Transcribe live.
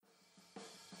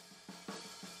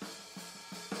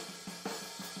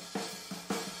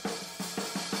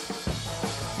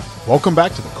Welcome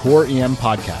back to the Core EM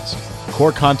Podcast.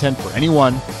 Core content for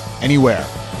anyone, anywhere,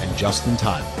 and just in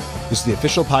time. This is the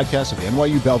official podcast of the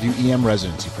NYU Bellevue EM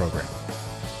residency program.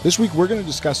 This week, we're going to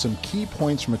discuss some key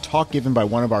points from a talk given by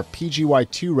one of our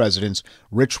PGY2 residents,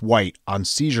 Rich White, on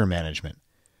seizure management.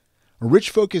 Rich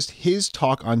focused his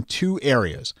talk on two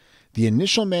areas: the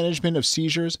initial management of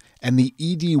seizures and the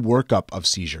ED workup of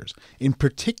seizures. In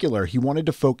particular, he wanted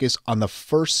to focus on the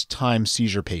first-time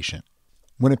seizure patient.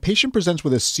 When a patient presents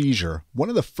with a seizure, one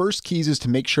of the first keys is to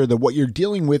make sure that what you're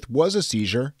dealing with was a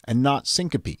seizure and not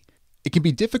syncope. It can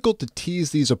be difficult to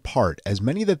tease these apart, as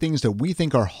many of the things that we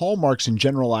think are hallmarks in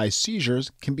generalized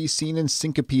seizures can be seen in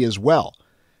syncope as well.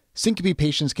 Syncope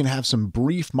patients can have some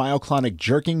brief myoclonic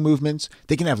jerking movements,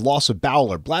 they can have loss of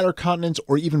bowel or bladder continence,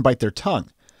 or even bite their tongue.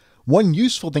 One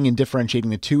useful thing in differentiating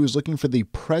the two is looking for the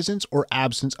presence or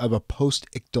absence of a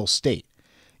post-ictal state.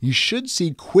 You should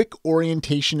see quick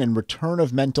orientation and return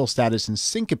of mental status in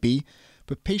syncope,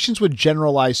 but patients with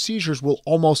generalized seizures will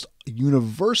almost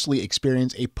universally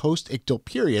experience a post-ictal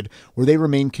period where they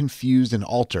remain confused and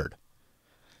altered.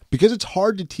 Because it's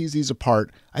hard to tease these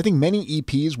apart, I think many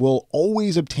EPs will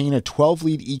always obtain a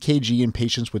 12-lead EKG in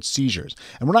patients with seizures.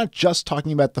 And we're not just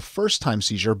talking about the first-time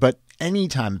seizure, but any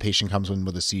time a patient comes in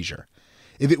with a seizure.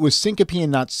 If it was syncope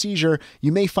and not seizure,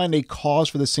 you may find a cause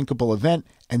for the syncopal event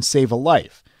and save a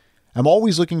life. I'm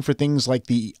always looking for things like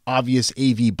the obvious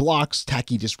AV blocks,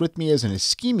 tachydysrhythmias, and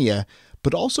ischemia,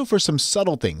 but also for some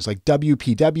subtle things like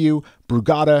WPW,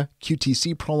 Brugada,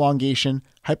 QTC prolongation,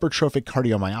 hypertrophic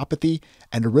cardiomyopathy,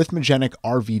 and arrhythmogenic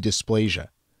RV dysplasia.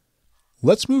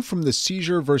 Let's move from the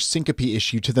seizure versus syncope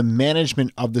issue to the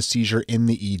management of the seizure in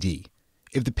the ED.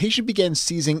 If the patient begins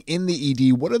seizing in the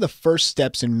ED, what are the first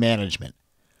steps in management?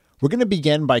 We're going to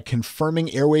begin by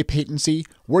confirming airway patency,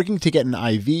 working to get an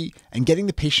IV, and getting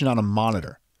the patient on a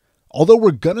monitor. Although we're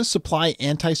going to supply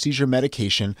anti-seizure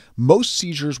medication, most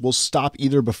seizures will stop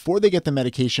either before they get the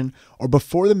medication or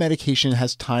before the medication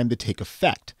has time to take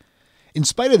effect. In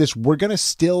spite of this, we're going to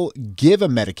still give a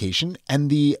medication, and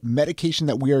the medication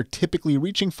that we are typically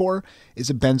reaching for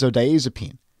is a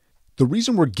benzodiazepine. The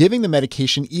reason we're giving the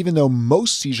medication, even though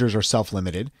most seizures are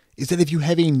self-limited, is that if you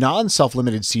have a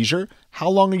non-self-limited seizure, how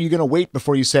long are you going to wait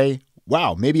before you say,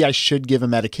 wow, maybe I should give a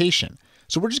medication?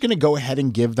 So we're just going to go ahead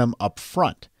and give them up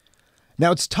front.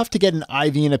 Now, it's tough to get an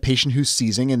IV in a patient who's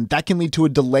seizing, and that can lead to a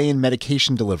delay in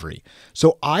medication delivery.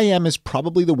 So IM is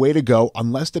probably the way to go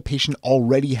unless the patient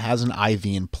already has an IV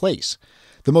in place.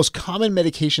 The most common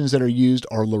medications that are used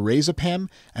are lorazepam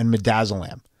and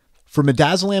midazolam. For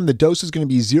midazolam, the dose is going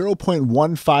to be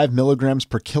 0.15 milligrams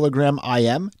per kilogram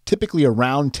IM, typically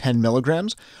around 10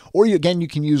 milligrams. Or you can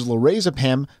use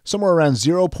lorazepam somewhere around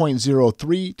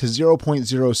 0.03 to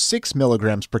 0.06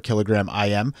 milligrams per kilogram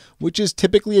IM, which is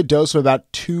typically a dose of about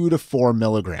 2 to 4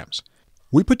 milligrams.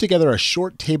 We put together a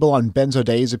short table on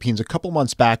benzodiazepines a couple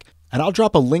months back, and I'll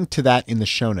drop a link to that in the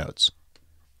show notes.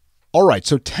 All right,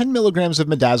 so 10 milligrams of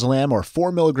midazolam or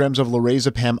 4 milligrams of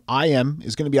lorazepam IM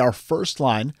is going to be our first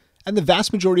line. And the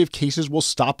vast majority of cases will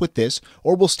stop with this,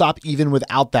 or will stop even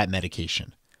without that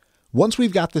medication. Once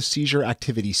we've got the seizure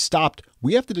activity stopped,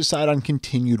 we have to decide on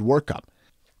continued workup.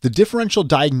 The differential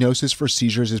diagnosis for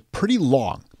seizures is pretty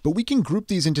long, but we can group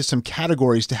these into some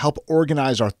categories to help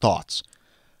organize our thoughts.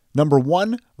 Number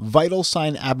 1, vital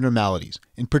sign abnormalities,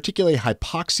 in particular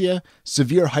hypoxia,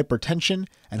 severe hypertension,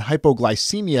 and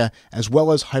hypoglycemia, as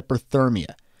well as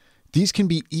hyperthermia. These can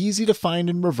be easy to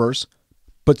find and reverse,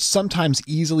 but sometimes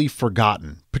easily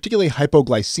forgotten, particularly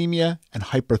hypoglycemia and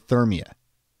hyperthermia.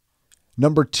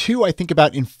 Number 2, I think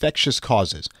about infectious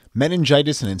causes,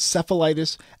 meningitis and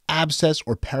encephalitis, abscess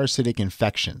or parasitic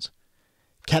infections.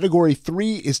 Category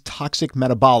 3 is toxic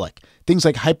metabolic, things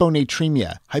like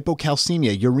hyponatremia,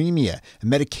 hypocalcemia, uremia, and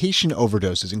medication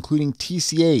overdoses, including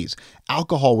TCAs,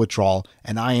 alcohol withdrawal,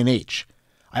 and INH.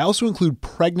 I also include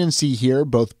pregnancy here,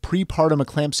 both prepartum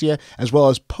eclampsia as well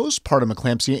as postpartum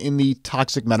eclampsia in the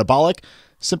toxic metabolic,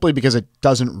 simply because it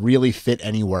doesn't really fit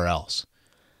anywhere else.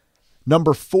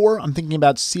 Number 4, I'm thinking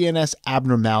about CNS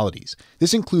abnormalities.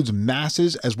 This includes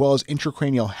masses as well as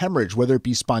intracranial hemorrhage, whether it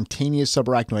be spontaneous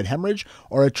subarachnoid hemorrhage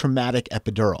or a traumatic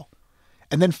epidural.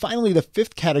 And then finally, the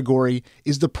 5th category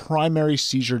is the primary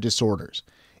seizure disorders.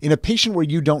 In a patient where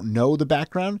you don't know the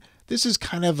background, this is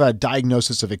kind of a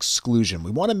diagnosis of exclusion.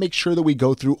 We want to make sure that we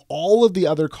go through all of the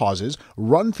other causes,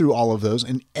 run through all of those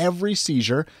in every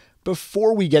seizure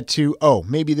before we get to, oh,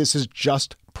 maybe this is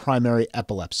just primary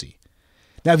epilepsy.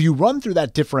 Now, if you run through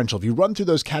that differential, if you run through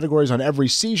those categories on every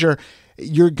seizure,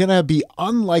 you're going to be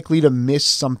unlikely to miss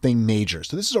something major.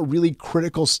 So this is a really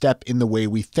critical step in the way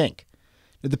we think.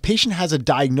 If the patient has a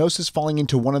diagnosis falling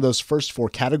into one of those first four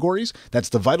categories, that's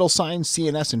the vital signs,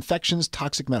 CNS infections,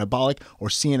 toxic metabolic, or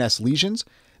CNS lesions,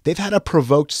 they've had a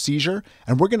provoked seizure,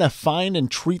 and we're going to find and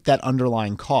treat that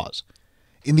underlying cause.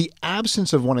 In the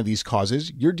absence of one of these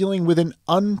causes, you're dealing with an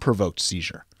unprovoked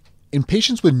seizure. In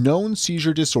patients with known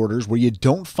seizure disorders where you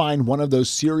don't find one of those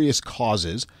serious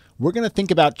causes, we're going to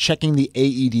think about checking the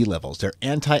AED levels, their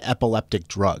anti-epileptic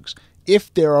drugs,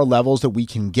 if there are levels that we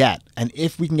can get, and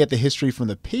if we can get the history from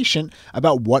the patient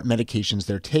about what medications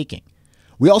they're taking.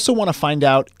 We also want to find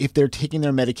out if they're taking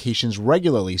their medications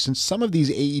regularly, since some of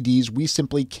these AEDs we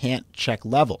simply can't check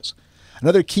levels.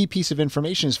 Another key piece of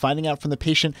information is finding out from the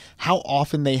patient how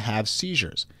often they have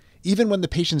seizures. Even when the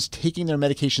patient's taking their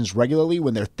medications regularly,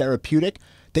 when they're therapeutic,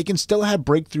 they can still have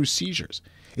breakthrough seizures.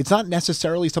 It's not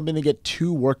necessarily something to get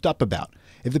too worked up about.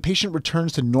 If the patient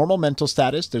returns to normal mental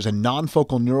status, there's a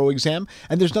non-focal neuro exam,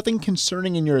 and there's nothing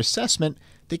concerning in your assessment,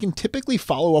 they can typically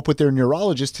follow up with their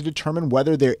neurologist to determine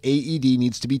whether their AED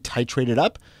needs to be titrated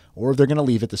up or if they're going to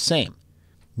leave it the same.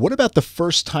 What about the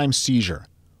first-time seizure?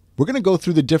 We're going to go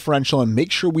through the differential and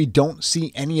make sure we don't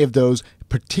see any of those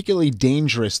particularly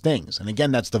dangerous things. And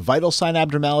again, that's the vital sign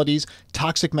abnormalities,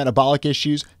 toxic metabolic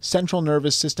issues, central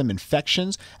nervous system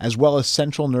infections, as well as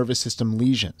central nervous system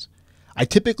lesions. I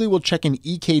typically will check an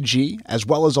EKG as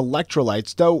well as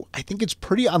electrolytes, though I think it's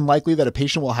pretty unlikely that a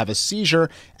patient will have a seizure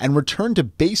and return to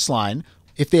baseline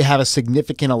if they have a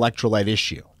significant electrolyte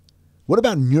issue. What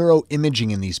about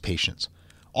neuroimaging in these patients?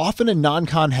 Often a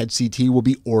non-con head CT will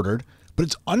be ordered, but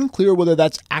it's unclear whether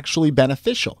that's actually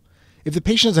beneficial. If the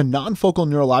patient has a non-focal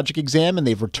neurologic exam and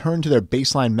they've returned to their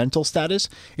baseline mental status,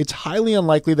 it's highly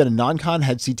unlikely that a non-con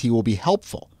head CT will be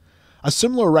helpful. A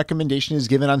similar recommendation is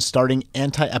given on starting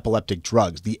anti-epileptic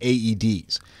drugs, the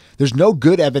AEDs. There's no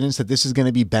good evidence that this is going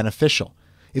to be beneficial.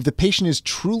 If the patient is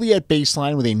truly at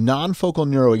baseline with a non-focal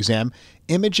neuro exam,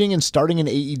 imaging and starting an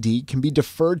AED can be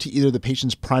deferred to either the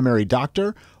patient's primary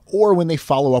doctor or when they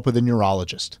follow up with a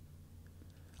neurologist.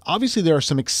 Obviously, there are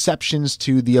some exceptions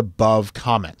to the above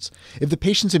comments. If the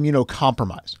patient's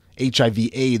immunocompromised, HIV,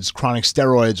 AIDS, chronic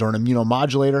steroids, or an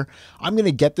immunomodulator, I'm going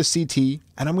to get the CT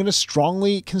and I'm going to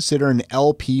strongly consider an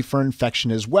LP for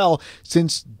infection as well,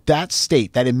 since that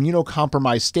state, that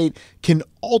immunocompromised state, can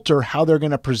alter how they're going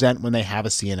to present when they have a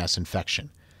CNS infection.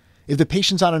 If the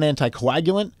patient's on an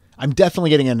anticoagulant, I'm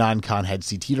definitely getting a non-con head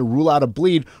CT to rule out a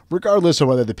bleed, regardless of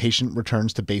whether the patient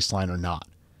returns to baseline or not.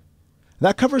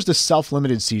 That covers the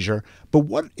self-limited seizure, but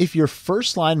what if your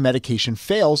first-line medication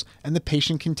fails and the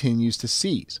patient continues to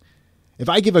seize? If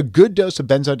I give a good dose of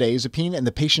benzodiazepine and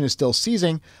the patient is still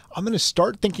seizing, I'm going to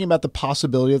start thinking about the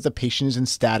possibility that the patient is in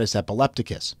status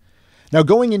epilepticus. Now,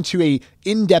 going into an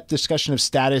in-depth discussion of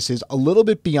status is a little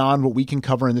bit beyond what we can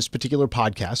cover in this particular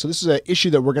podcast, so this is an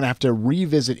issue that we're going to have to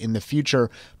revisit in the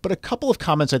future, but a couple of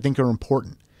comments I think are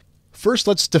important. First,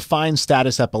 let's define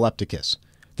status epilepticus.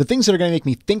 The things that are going to make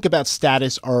me think about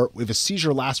status are if a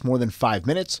seizure lasts more than 5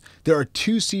 minutes, there are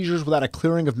 2 seizures without a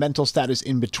clearing of mental status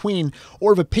in between,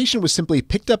 or if a patient was simply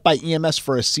picked up by EMS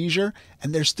for a seizure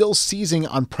and they're still seizing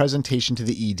on presentation to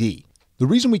the ED. The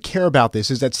reason we care about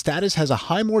this is that status has a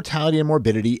high mortality and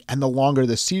morbidity, and the longer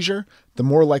the seizure, the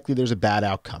more likely there's a bad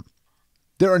outcome.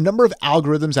 There are a number of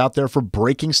algorithms out there for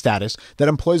breaking status that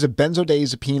employs a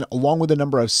benzodiazepine along with a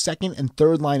number of second and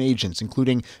third line agents,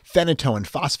 including phenytoin,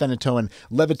 fosphenytoin,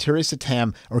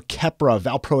 levetiracetam, or Keppra,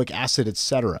 valproic acid,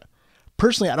 etc.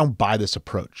 Personally, I don't buy this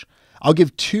approach. I'll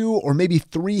give 2 or maybe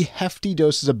 3 hefty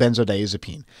doses of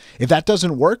benzodiazepine. If that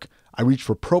doesn't work, I reach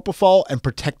for propofol and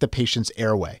protect the patient's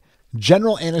airway.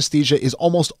 General anesthesia is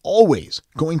almost always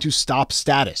going to stop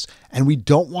status, and we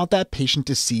don't want that patient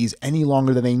to seize any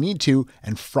longer than they need to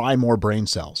and fry more brain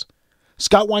cells.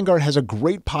 Scott Weingart has a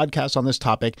great podcast on this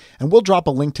topic, and we'll drop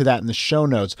a link to that in the show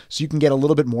notes so you can get a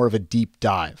little bit more of a deep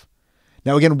dive.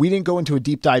 Now, again, we didn't go into a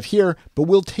deep dive here, but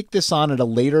we'll take this on at a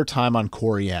later time on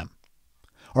Core EM.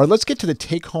 All right, let's get to the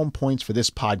take-home points for this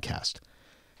podcast.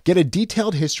 Get a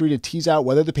detailed history to tease out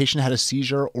whether the patient had a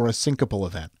seizure or a syncopal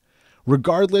event.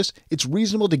 Regardless, it's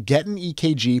reasonable to get an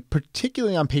EKG,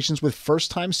 particularly on patients with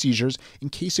first-time seizures, in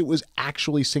case it was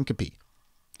actually syncope.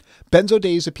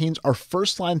 Benzodiazepines are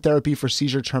first-line therapy for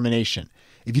seizure termination.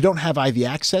 If you don't have IV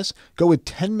access, go with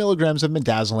 10 milligrams of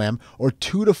midazolam or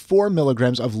 2 to 4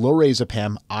 milligrams of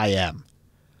lorazepam IM.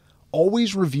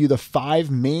 Always review the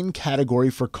 5 main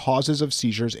categories for causes of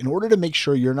seizures in order to make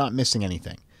sure you're not missing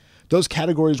anything. Those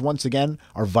categories, once again,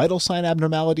 are vital sign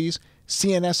abnormalities,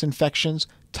 CNS infections,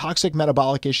 toxic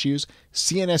metabolic issues,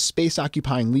 CNS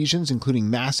space-occupying lesions, including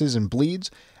masses and bleeds,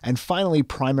 and finally,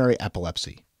 primary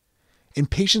epilepsy. In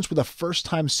patients with a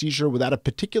first-time seizure without a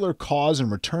particular cause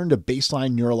and return to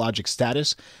baseline neurologic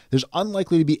status, there's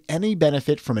unlikely to be any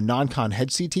benefit from a non-con head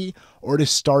CT or to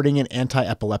starting an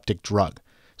anti-epileptic drug.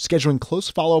 Scheduling close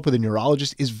follow-up with a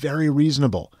neurologist is very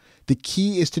reasonable. The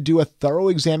key is to do a thorough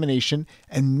examination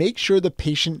and make sure the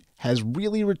patient has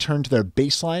really returned to their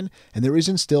baseline and there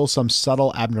isn't still some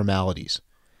subtle abnormalities.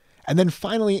 And then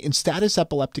finally, in status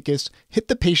epilepticus, hit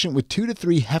the patient with 2 to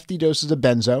 3 hefty doses of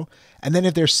benzo, and then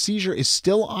if their seizure is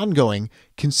still ongoing,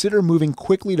 consider moving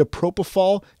quickly to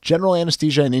propofol, general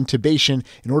anesthesia, and intubation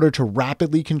in order to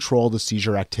rapidly control the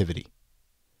seizure activity.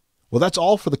 Well, that's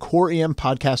all for the Core EM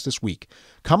podcast this week.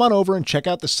 Come on over and check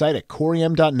out the site at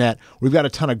coreem.net. We've got a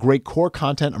ton of great core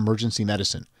content emergency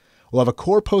medicine. We'll have a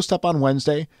core post up on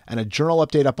Wednesday and a journal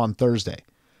update up on Thursday.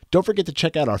 Don't forget to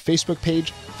check out our Facebook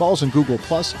page, follow us on Google+,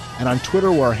 and on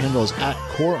Twitter where our handle is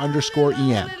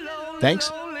 @core_EM. Thanks,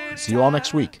 and see you all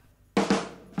next week.